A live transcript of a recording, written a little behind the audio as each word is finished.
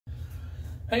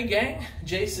Hey gang,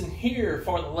 Jason here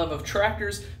for the love of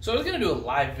tractors. So I was going to do a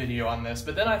live video on this,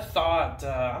 but then I thought,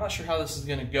 I'm not sure how this is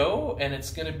going to go, and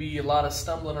it's going to be a lot of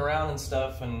stumbling around and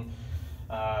stuff, and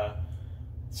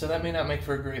so that may not make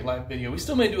for a great live video. We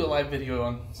still may do a live video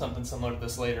on something similar to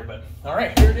this later, but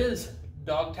alright, here it is,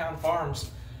 Dogtown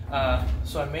Farms.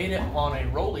 So I made it on a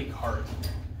rolly cart.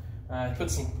 I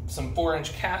put some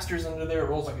 4-inch casters under there. It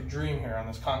rolls like a dream here on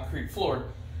this concrete floor.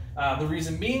 The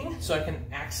reason being, so I can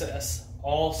access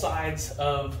all sides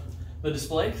of the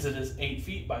display, because it is 8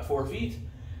 feet by 4 feet.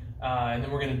 And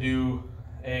then we're going to do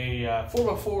a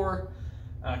 4x4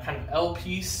 kind of L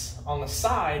piece on the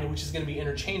side, which is going to be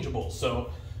interchangeable. So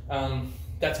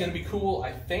that's going to be cool,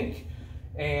 I think.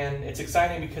 And it's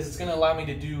exciting because it's going to allow me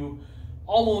to do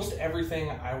almost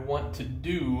everything I want to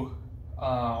do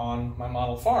on my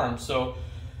model farm. So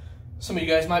some of you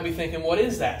guys might be thinking, what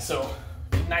is that? So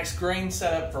nice grain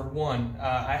setup for one.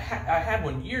 I had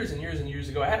one years and years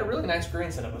ago. I had a really nice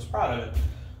grain setup. I was proud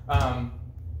of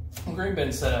it. Grain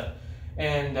bin setup.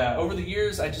 And over the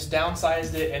years, I just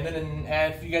downsized it. And then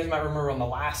if you guys might remember on the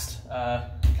last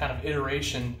kind of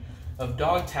iteration of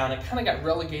Dogtown, it kind of got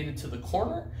relegated to the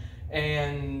corner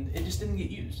and it just didn't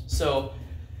get used. So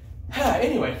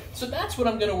anyway, so that's what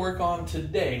I'm going to work on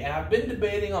today. And I've been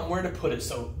debating on where to put it.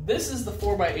 So this is the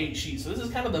 4x8 sheet. So this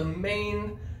is kind of the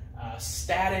main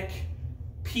static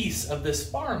piece of this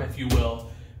farm, if you will,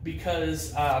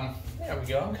 because there we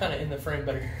go, I'm kind of in the frame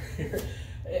better here,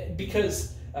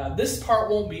 because this part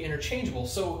won't be interchangeable.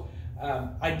 So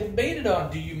I debated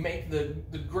on, do you make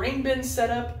the grain bin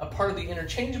setup a part of the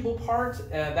interchangeable part?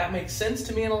 That makes sense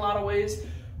to me in a lot of ways,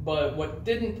 but what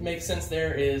didn't make sense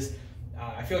there is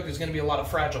I feel like there's going to be a lot of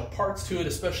fragile parts to it,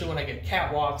 especially when I get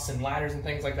catwalks and ladders and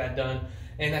things like that done.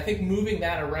 And I think moving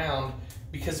that around,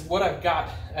 because what I've got,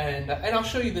 and I'll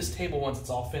show you this table once it's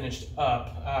all finished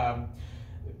up,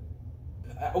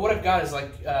 what I've got is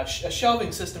like a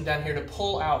shelving system down here to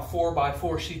pull out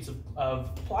 4x4 sheets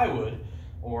of plywood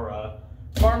or a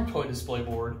farm toy display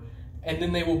board, and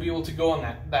then they will be able to go on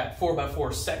that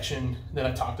 4x4 section that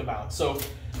I talked about. So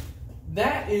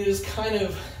that is kind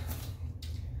of,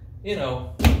 you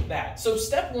know, that. So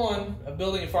step one of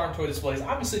building a farm toy display is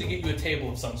obviously to get you a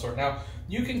table of some sort. Now,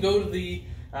 you can go to the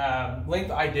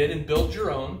length I did and build your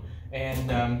own,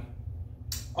 and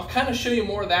I'll kind of show you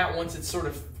more of that once it's sort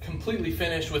of completely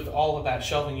finished with all of that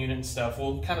shelving unit and stuff.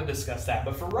 We'll kind of discuss that,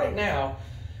 but for right now,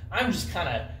 I'm just kind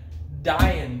of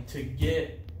dying to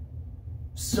get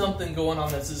something going on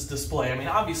this display. I mean,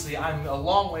 obviously, I'm a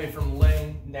long way from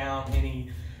laying down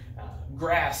any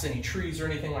grass, any trees, or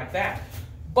anything like that,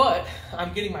 but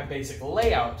I'm getting my basic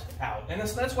layout out, and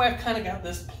that's why I've kind of got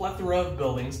this plethora of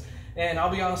buildings. And I'll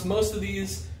be honest, most of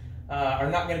these are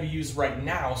not going to be used right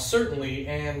now, certainly,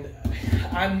 and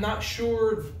I'm not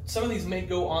sure, some of these may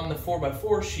go on the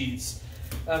 4x4 sheets,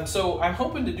 so I'm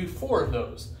hoping to do 4 of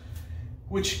those,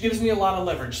 which gives me a lot of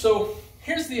leverage. So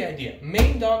here's the idea.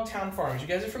 Main Dogtown Farms, you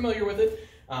guys are familiar with it.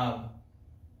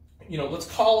 You know, let's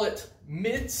call it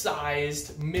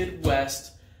mid-sized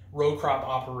Midwest row crop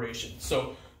operation.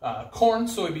 So corn,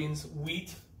 soybeans,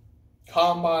 wheat,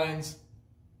 combines,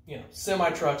 you know,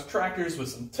 semi-trucks, tractors with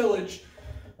some tillage,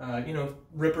 you know,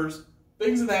 rippers,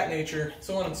 things of that nature,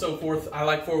 so on and so forth. I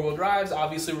like 4-wheel drives.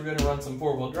 Obviously, we're going to run some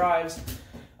 4-wheel drives.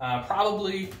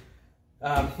 Probably,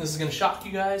 this is going to shock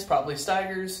you guys, probably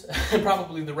Steigers,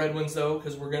 probably the red ones though,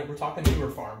 because we're talking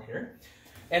newer farm here.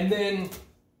 And then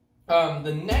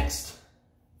the next,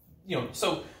 you know,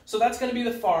 so that's going to be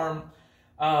the farm.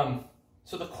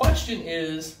 So the question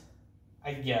is,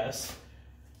 I guess,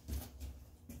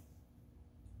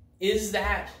 is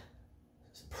that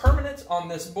permanent on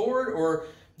this board, or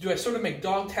do I sort of make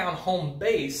Dogtown home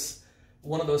base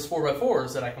one of those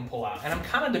 4x4s that I can pull out? And I'm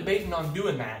kind of debating on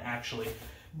doing that, actually,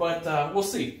 but we'll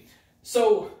see.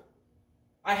 So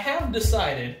I have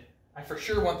decided I for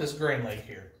sure want this grain leg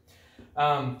here.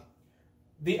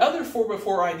 The other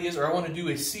 4x4 ideas are I want to do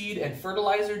a seed and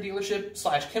fertilizer dealership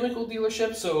 / chemical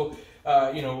dealership. So,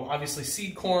 you know, obviously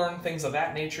seed corn, things of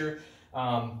that nature.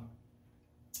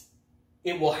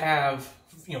 It will have,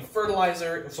 you know,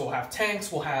 fertilizer, so we'll have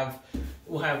tanks, we'll have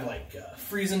like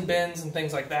freezing bins and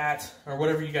things like that, or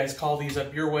whatever you guys call these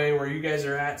up your way, where you guys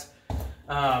are at.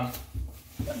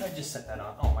 What did I just set that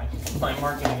on? Oh, my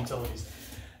marketing utilities.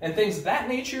 And things of that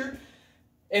nature.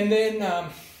 And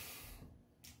then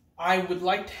I would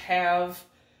like to have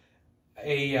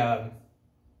a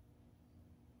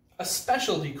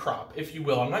specialty crop, if you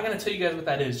will. I'm not going to tell you guys what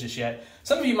that is just yet.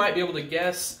 Some of you might be able to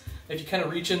guess if you kind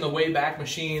of reach in the Wayback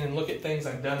Machine and look at things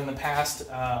I've done in the past,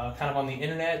 kind of on the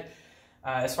internet,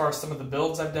 as far as some of the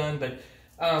builds I've done. But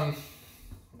I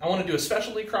want to do a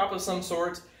specialty crop of some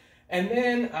sort, And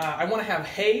then I want to have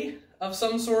hay of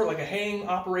some sort, like a haying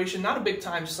operation, not a big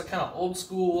time, just like kind of old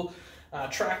school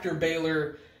tractor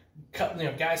baler,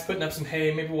 guys putting up some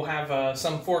hay. Maybe we'll have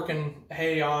some forking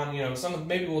hay on,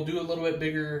 maybe we'll do a little bit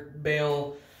bigger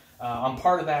bale on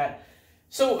part of that.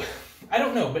 So I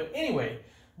don't know, but anyway,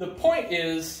 the point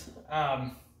is,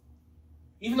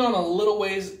 even though I'm a little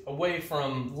ways away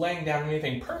from laying down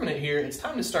anything permanent here, it's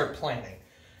time to start planning.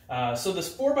 So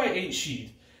this 4x8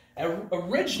 sheet,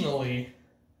 originally,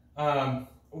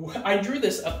 I drew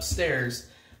this upstairs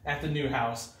at the new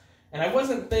house, and I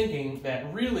wasn't thinking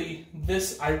that really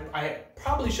I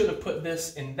probably should have put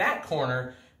this in that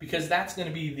corner, because that's going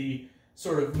to be the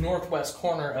sort of northwest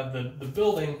corner of the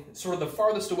building, sort of the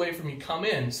farthest away from you come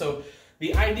in. So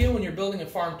the idea when you're building a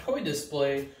farm toy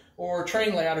display or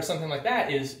training layout or something like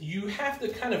that is you have to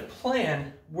kind of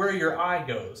plan where your eye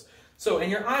goes. So,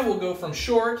 and your eye will go from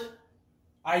short,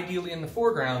 ideally in the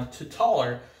foreground, to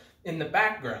taller in the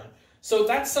background. So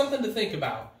that's something to think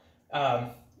about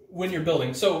when you're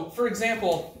building. So for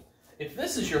example, if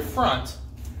this is your front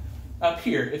up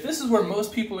here, if this is where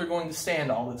most people are going to stand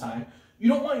all the time, you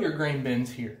don't want your grain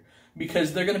bins here,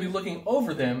 because they're going to be looking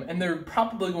over them and they're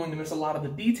probably going to miss a lot of the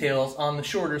details on the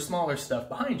shorter, smaller stuff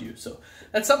behind you. So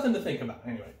that's something to think about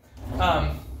anyway.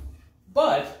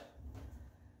 But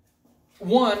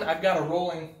one, I've got a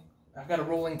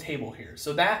rolling table here.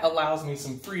 So that allows me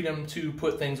some freedom to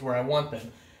put things where I want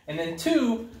them. And then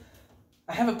two,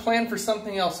 I have a plan for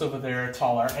something else over there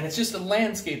taller, and it's just a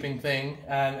landscaping thing,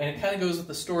 and it kind of goes with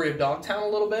the story of Dogtown a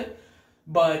little bit,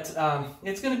 but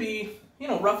it's going to be,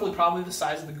 roughly probably the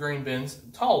size of the grain bins,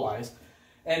 tall-wise,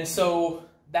 and so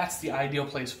that's the ideal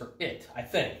place for it, I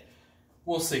think.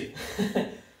 We'll see.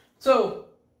 So,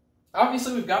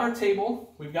 obviously we've got our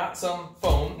table, we've got some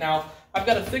foam. Now, I've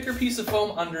got a thicker piece of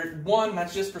foam under it. One,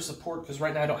 that's just for support, because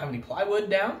right now I don't have any plywood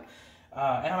down.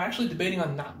 And I'm actually debating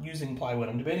on not using plywood.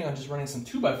 I'm debating on just running some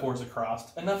 2x4s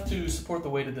across, enough to support the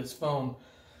weight of this foam.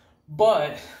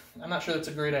 But I'm not sure that's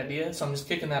a great idea, so I'm just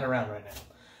kicking that around right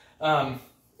now.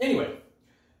 Anyway,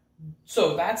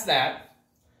 so that's that.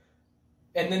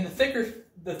 And then the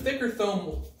thicker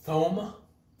foam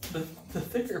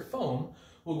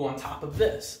will go on top of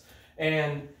this.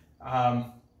 And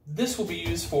this will be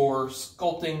used for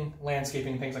sculpting,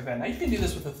 landscaping, things like that. Now you can do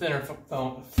this with a thinner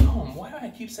foam. Why do I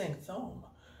keep saying foam?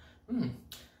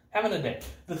 Having a day.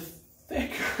 The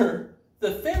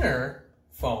thinner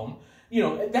foam,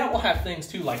 that will have things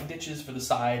too, like ditches for the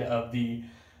side of the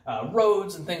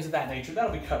roads and things of that nature.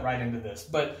 That'll be cut right into this.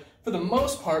 But for the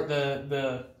most part,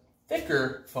 the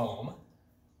thicker foam,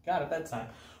 got it that time,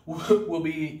 will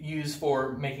be used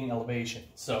for making elevation.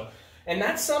 So. And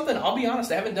that's something, I'll be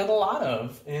honest, I haven't done a lot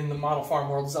of in the model farm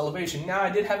world is elevation. Now,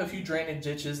 I did have a few drainage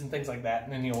ditches and things like that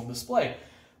in the old display,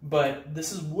 but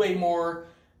this is way more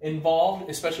involved,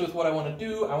 especially with what I want to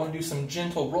do. I want to do some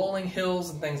gentle rolling hills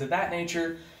and things of that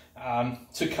nature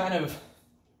to kind of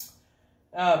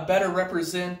better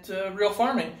represent real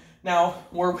farming. Now,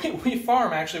 where we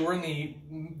farm, actually, we're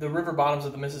in the river bottoms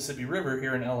of the Mississippi River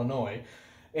here in Illinois,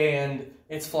 and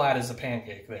it's flat as a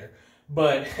pancake there.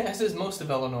 But as is most of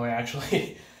Illinois,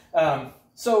 actually.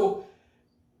 So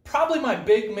probably my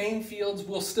big main fields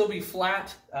will still be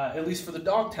flat, at least for the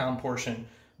Dogtown portion.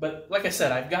 But like I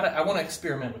said, I want to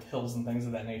experiment with hills and things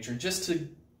of that nature, just to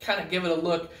kind of give it a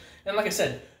look. And like I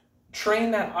said,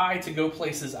 train that eye to go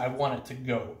places I want it to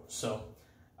go. So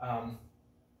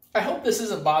I hope this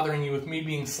isn't bothering you with me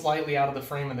being slightly out of the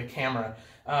frame of the camera.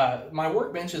 My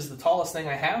workbench is the tallest thing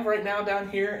I have right now down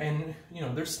here, and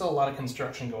there's still a lot of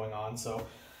construction going on. So,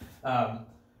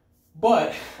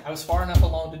 but I was far enough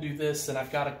along to do this, and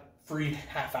I've got a free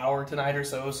half hour tonight or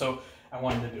so, so I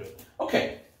wanted to do it.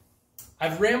 Okay,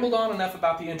 I've rambled on enough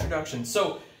about the introduction.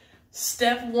 So,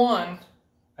 step one,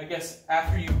 I guess,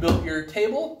 after you've built your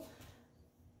table,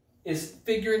 is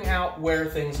figuring out where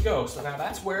things go. So now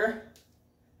that's where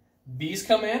these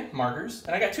come in, markers,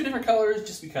 and I got two different colors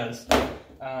just because.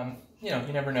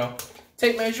 You never know.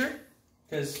 Tape measure,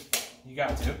 because you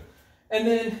got to. And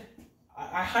then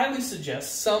I highly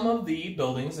suggest some of the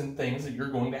buildings and things that you're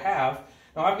going to have.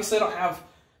 Now, obviously, I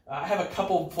have a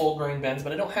couple full grain bins,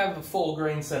 but I don't have the full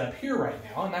grain set up here right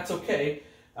now, and that's okay.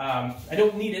 I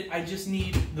don't need it. I just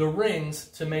need the rings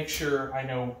to make sure I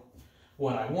know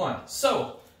what I want.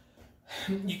 So,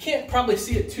 you can't probably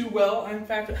see it too well. In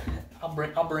fact,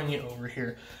 I'll bring it over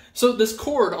here. So this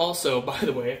cord also, by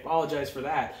the way, I apologize for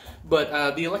that,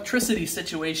 but the electricity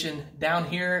situation down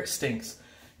here stinks,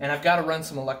 and I've got to run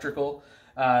some electrical.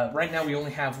 Right now we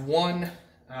only have one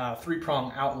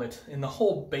 3-prong outlet in the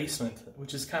whole basement,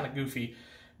 which is kind of goofy,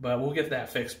 but we'll get that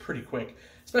fixed pretty quick,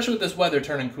 especially with this weather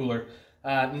turning cooler.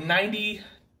 90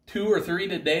 2 or 3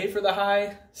 today for the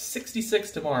high,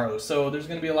 66 tomorrow. So there's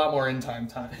going to be a lot more inside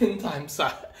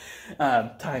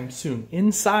time soon.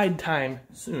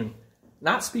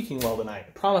 Not speaking well tonight.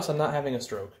 I promise I'm not having a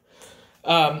stroke.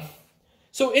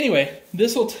 So anyway,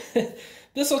 this will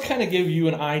kind of give you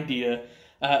an idea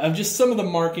of just some of the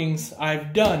markings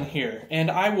I've done here, and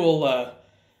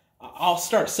I'll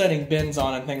start setting bins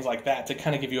on and things like that to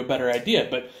kind of give you a better idea.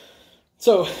 But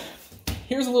so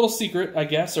here's a little secret, I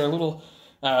guess, or a little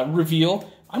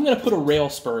reveal. I'm going to put a rail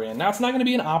spur in. Now, it's not going to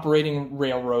be an operating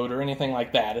railroad or anything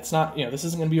like that. It's not, this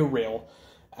isn't going to be a rail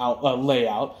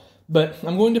layout, but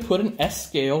I'm going to put an S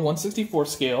scale, 1/64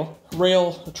 scale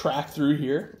rail track through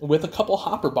here with a couple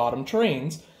hopper bottom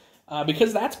trains,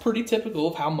 because that's pretty typical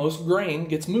of how most grain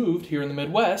gets moved here in the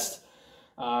Midwest,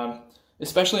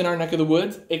 especially in our neck of the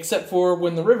woods, except for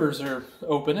when the rivers are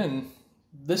open, and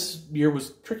this year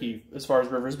was tricky as far as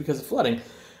rivers because of flooding.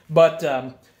 But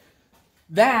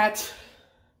that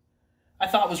I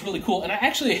thought was really cool. And I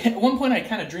actually, at one point, I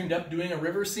kind of dreamed up doing a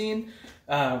river scene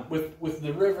with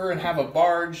the river and have a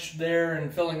barge there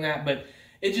and filling that, but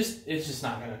it's just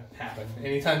not going to happen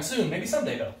anytime soon. Maybe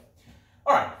someday, though.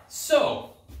 All right,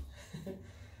 so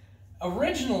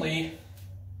originally,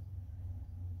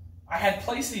 I had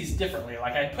placed these differently.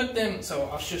 Like, I'd put them, so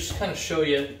I'll just kind of show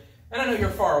you. And I know you're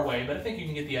far away, but I think you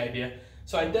can get the idea.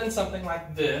 So I'd done something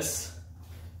like this.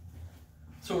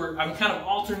 So I'm kind of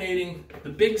alternating the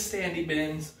big standy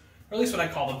bins, or at least what I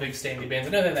call the big standy bins. I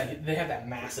know that they have that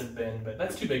massive bin, but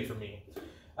that's too big for me.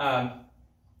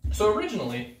 So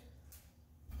originally,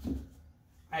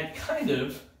 I had kind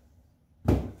of,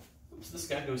 oops, this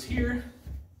guy goes here.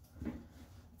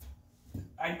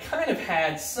 I kind of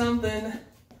had something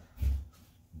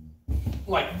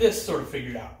like this sort of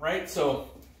figured out, right? So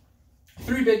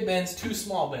 3 big bins, 2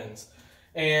 small bins.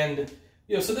 And,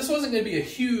 so this wasn't going to be a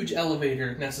huge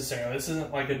elevator necessarily. This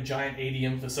isn't like a giant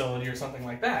ADM facility or something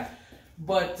like that.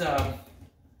 But,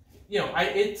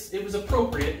 it was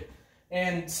appropriate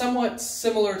and somewhat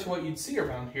similar to what you'd see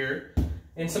around here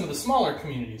in some of the smaller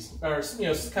communities, or,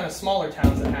 kind of smaller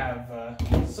towns that have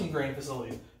some grain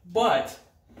facilities. But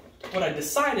what I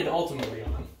decided ultimately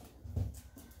on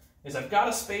is I've got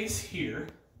a space here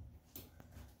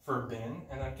for a bin,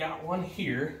 and I've got one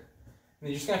here, and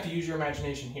you're just going to have to use your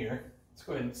imagination here. Let's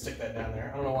go ahead and stick that down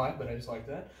there. I don't know why, but I just like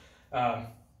that.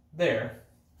 There.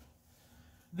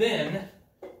 Then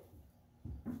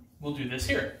we'll do this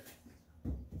here.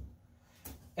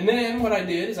 And then what I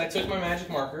did is I took my magic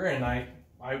marker and I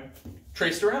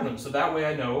traced around them, so that way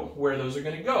I know where those are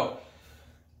going to go.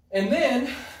 And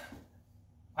then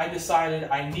I decided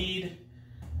I'm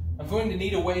going to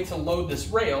need a way to load this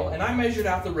rail, and I measured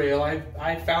out the rail.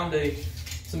 I found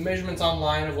some measurements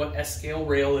online of what S-scale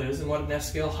rail is and what an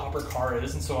S-scale hopper car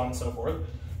is, and so on and so forth.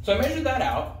 So I measured that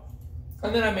out,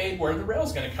 and then I made where the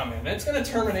rail's going to come in. And it's going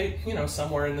to terminate,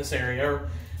 somewhere in this area, or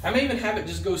I may even have it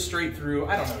just go straight through.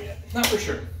 I don't know yet, not for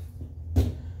sure,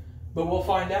 but we'll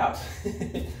find out.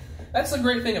 That's the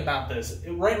great thing about this.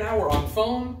 Right now we're on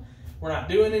foam. We're not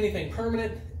doing anything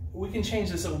permanent. We can change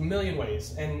this a million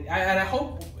ways, and I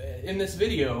hope in this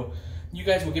video you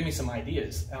guys will give me some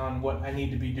ideas on what I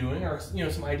need to be doing, or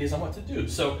some ideas on what to do.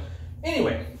 So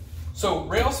anyway, so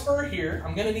rail spur here,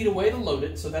 I'm going to need a way to load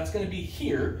it, so that's going to be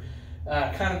here,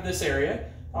 kind of this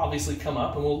area. Obviously come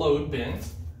up and we'll load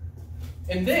bins,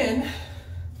 and then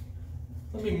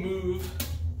let me move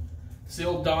the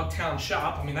old Dogtown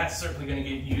shop. I mean, that's certainly going to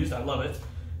get used. I love it.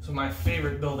 So my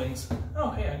favorite buildings. Oh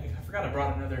hey, I forgot I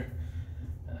brought another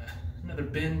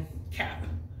bin cap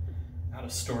out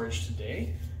of storage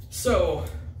today. So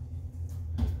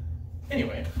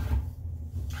anyway,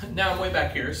 now I'm way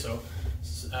back here, so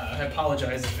I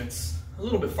apologize if it's a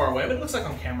little bit far away, but it looks like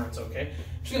on camera it's okay.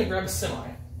 I'm just gonna grab a semi.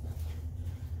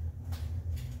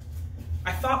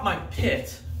 I thought my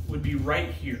pit would be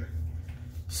right here.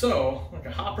 So like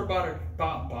a hopper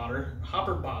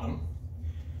bottom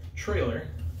trailer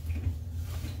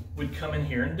would come in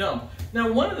here and dump.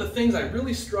 Now, one of the things I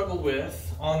really struggled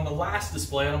with on the last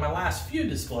display, on my last few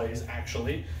displays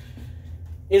actually,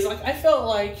 is like I felt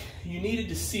like you needed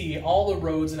to see all the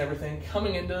roads and everything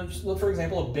coming into, for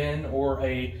example, a bin or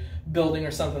a building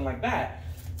or something like that.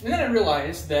 And then I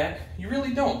realized that you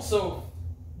really don't. So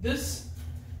this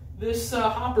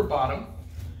hopper bottom,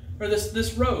 or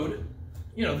this road,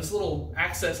 this little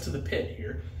access to the pit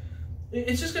here,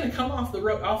 it's just going to come off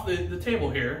the table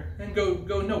here and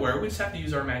go nowhere. We just have to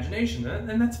use our imagination,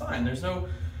 and that's fine. There's no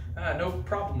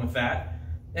problem with that.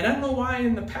 And I don't know why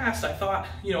in the past I thought,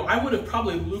 I would have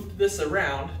probably looped this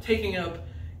around, taking up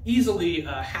easily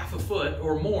half a foot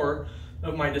or more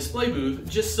of my display booth,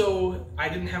 just so I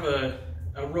didn't have a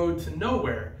road to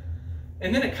nowhere.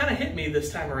 And then it kind of hit me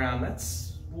this time around.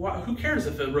 Who cares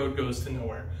if the road goes to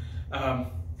nowhere?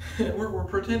 We're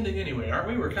pretending anyway, aren't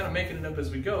we? We're kind of making it up as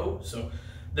we go. So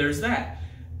there's that.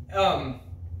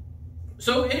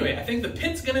 So anyway, I think the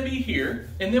pit's going to be here,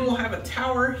 and then we'll have a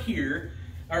tower here,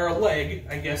 or a leg,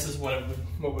 I guess is what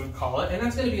we would call it. And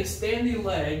that's going to be a standing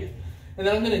leg, and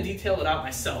then I'm going to detail it out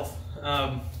myself.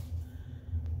 I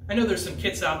know there's some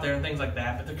kits out there and things like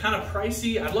that, but they're kind of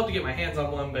pricey. I'd love to get my hands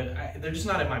on one, but they're just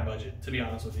not in my budget, to be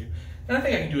honest with you. And I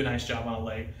think I can do a nice job on a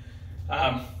leg.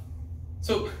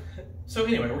 So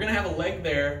anyway, we're gonna have a leg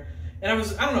there. And I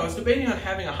was debating on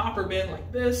having a hopper bin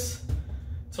like this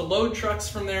to load trucks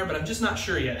from there, but I'm just not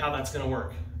sure yet how that's gonna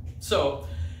work. So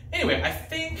anyway, I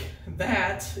think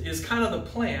that is kind of the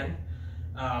plan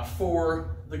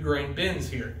for the grain bins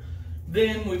here.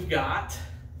 Then we've got,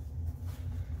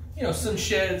 some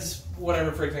sheds,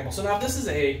 whatever, for example. So now this is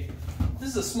a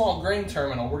small grain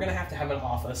terminal. We're gonna have to have an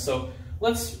office. So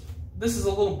this is a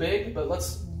little big, but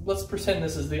let's pretend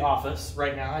this is the office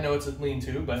right now. I know it's a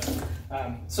lean-to, but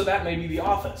so that may be the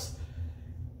office.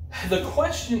 The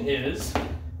question is,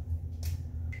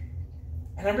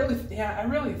 and I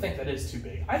really think that is too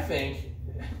big. I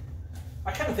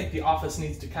kind of think the office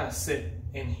needs to kind of sit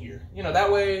in here.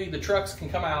 That way the trucks can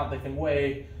come out, they can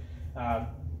weigh,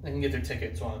 they can get their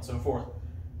tickets, so on and so forth.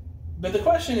 But the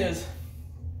question is,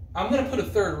 I'm going to put a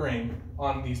third ring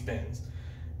on these bins,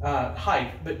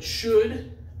 height, but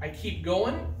should I keep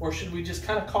going, or should we just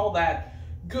kind of call that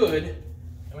good,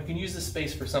 and we can use this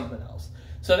space for something else?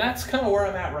 So that's kind of where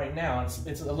I'm at right now.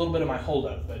 It's a little bit of my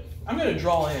holdup, but I'm going to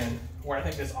draw in where I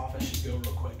think this office should go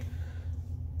real quick.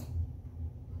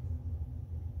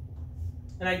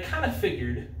 And I kind of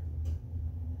figured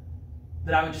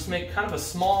that I would just make kind of a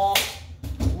small,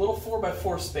 little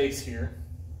 4x4 space here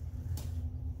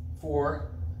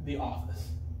for the office.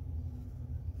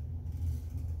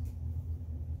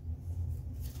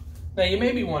 Now you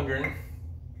may be wondering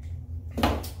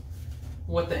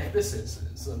what the heck this is.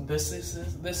 So this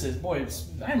is boy,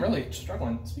 I'm really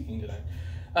struggling speaking today.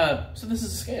 So this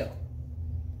is a scale.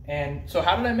 And so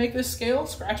how did I make this scale?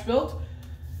 Scratch built.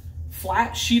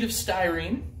 Flat sheet of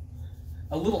styrene,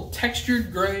 a little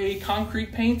textured gray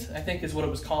concrete paint, I think is what it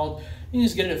was called. You can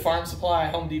just get it at Farm Supply,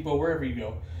 Home Depot, wherever you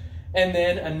go. And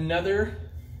then another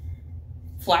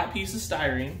flat piece of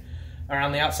styrene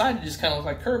around the outside to just kind of look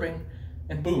like curbing,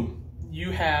 and boom,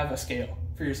 you have a scale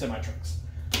for your semi-trucks.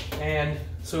 And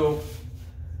so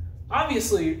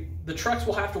obviously the trucks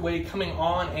will have to weigh coming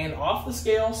on and off the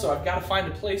scale, so I've got to find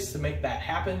a place to make that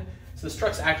happen. So this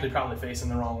truck's actually probably facing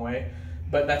the wrong way,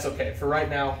 but that's okay. For right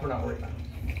now, we're not worried about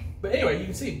it. But anyway, you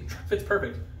can see the truck fits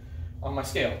perfect on my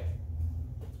scale.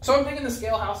 So I'm thinking the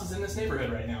scale house is in this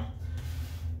neighborhood right now,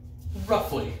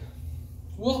 roughly.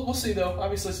 We'll see though.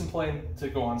 Obviously some playing to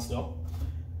go on still.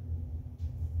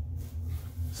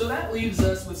 So that leaves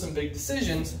us with some big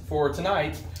decisions for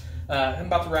tonight. I'm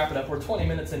about to wrap it up. We're 20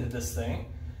 minutes into this thing,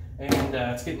 and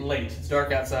it's getting late. It's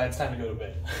dark outside. It's time to go to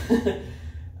bed.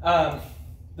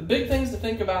 The big things to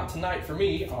think about tonight for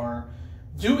me are,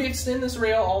 do we extend this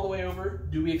rail all the way over?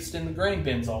 Do we extend the grain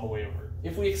bins all the way over?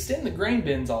 If we extend the grain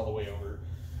bins all the way over,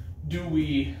 do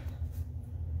we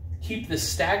keep the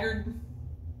staggered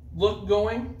look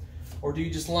going, or do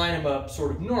you just line them up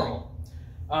sort of normal?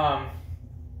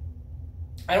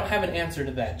 I don't have an answer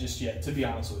to that just yet, to be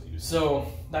honest with you.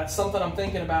 So that's something I'm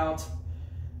thinking about,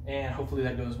 and hopefully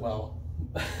that goes well.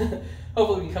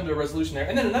 Hopefully we can come to a resolution there.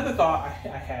 And then another thought I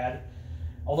had,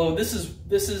 although this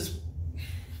is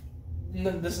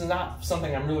not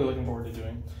something I'm really looking forward to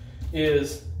doing,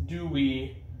 is do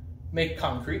we make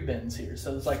concrete bins here?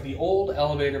 So it's like the old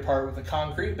elevator part with the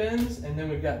concrete bins, and then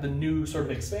we've got the new sort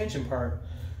of expansion part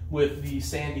with the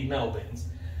sandy metal bins.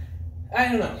 I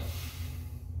don't know.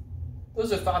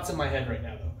 Those are thoughts in my head right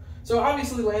now, though. So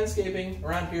obviously landscaping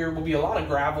around here will be a lot of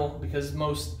gravel, because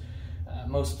most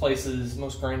places,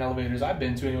 most grain elevators I've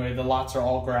been to anyway, the lots are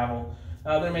all gravel.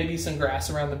 There may be some grass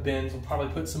around the bins. We'll probably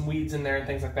put some weeds in there and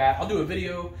things like that. I'll do a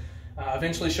video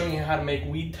eventually showing you how to make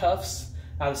weed tufts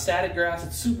out of static grass.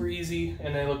 It's super easy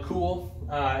and they look cool,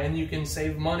 and you can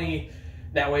save money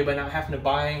that way by not having to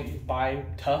buy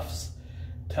tufts.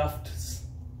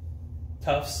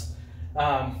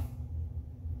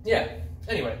 Yeah,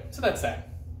 anyway, so that's that.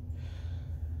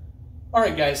 All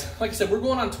right, guys, like I said, we're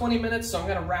going on 20 minutes, so I'm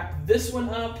gonna wrap this one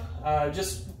up.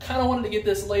 Just kind of wanted to get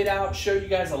this laid out, show you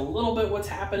guys a little bit what's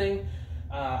happening.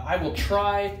 I will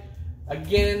try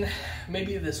again,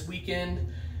 maybe this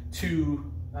weekend, to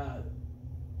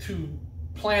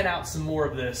plan out some more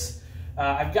of this.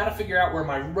 I've got to figure out where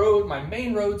my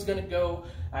main road's gonna go.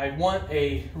 I want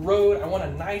a road, I want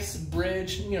a nice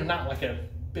bridge, not like a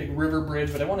big river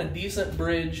bridge, but I want a decent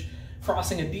bridge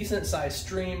crossing a decent sized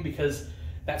stream, because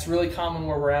that's really common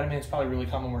where we're at. I mean, it's probably really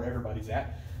common where everybody's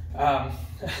at.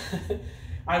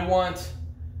 I want,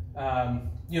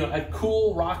 you know, a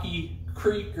cool rocky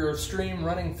creek or stream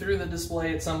running through the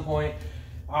display at some point.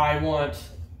 I want,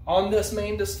 on this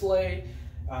main display,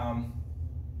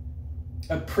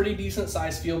 a pretty decent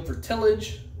sized field for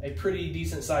tillage, a pretty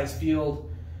decent sized field,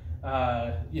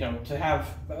 you know, to have,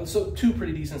 so 2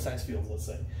 pretty decent sized fields, let's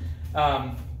say.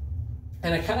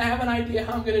 And I kind of have an idea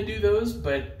how I'm going to do those,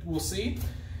 but we'll see.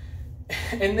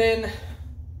 And then,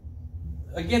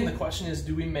 again, the question is,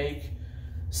 do we make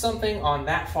something on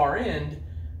that far end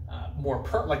more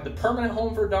like the permanent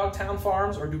home for Dogtown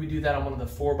Farms, or do we do that on one of the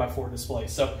 4x4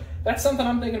 displays? So that's something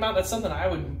I'm thinking about. That's something I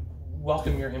would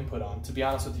welcome your input on, to be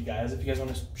honest with you guys, if you guys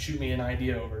want to shoot me an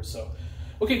idea over. So,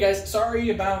 okay guys,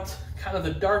 sorry about kind of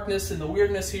the darkness and the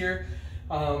weirdness here.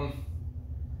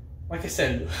 Like I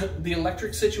said, the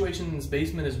electric situation in this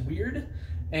basement is weird,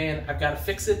 and I've got to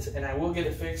fix it, and I will get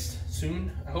it fixed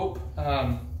soon, I hope.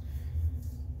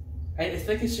 I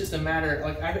think it's just a matter,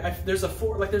 like, there's a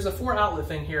 4 outlet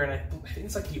thing here, and I think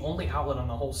it's like the only outlet on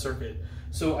the whole circuit.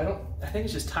 So I think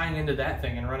it's just tying into that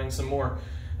thing and running some more.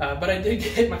 But I did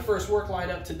get my first work light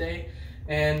up today,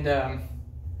 and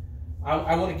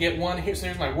I want to get one here. So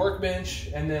here's my workbench,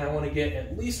 and then I want to get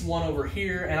at least one over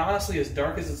here. And honestly, as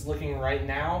dark as it's looking right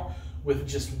now, with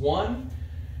just one,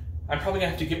 I'm probably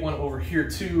gonna have to get one over here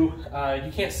too.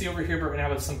 You can't see over here, but right now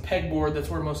with some pegboard, that's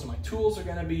where most of my tools are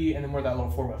gonna be, and then where that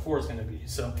little 4x4 is gonna be.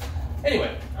 So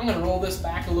anyway, I'm gonna roll this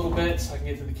back a little bit so I can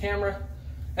get to the camera.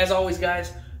 As always,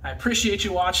 guys, I appreciate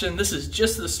you watching. This is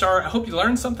just the start. I hope you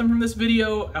learned something from this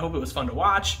video. I hope it was fun to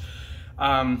watch.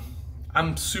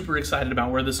 I'm super excited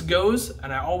about where this goes,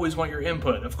 and I always want your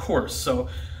input, of course. So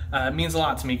it means a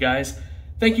lot to me, guys.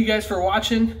 Thank you guys for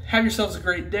watching. Have yourselves a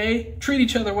great day. Treat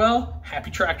each other well.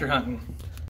 Happy tractor hunting.